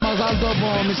מזל טוב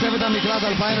פה משבט המקלט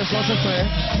 2013.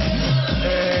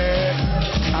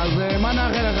 אז מה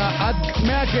נאחל לך? עד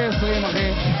 120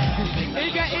 אחי.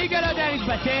 יגאל לא יודע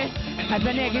להתבטא, אז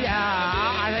אני אגיד,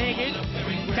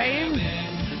 חיים,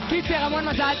 קיצר המון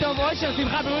מזל טוב, אושר,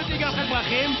 שמחה, בריאות, יגאל אוכל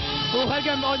ברכים, הוא אוכל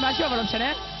גם עוד משהו אבל לא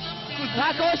משנה.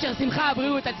 רק אושר, שמחה,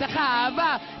 בריאות, הצלחה,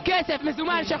 אהבה, כסף,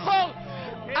 מזומן, שחור,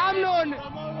 אמנון,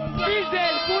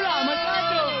 ויזל, כולם.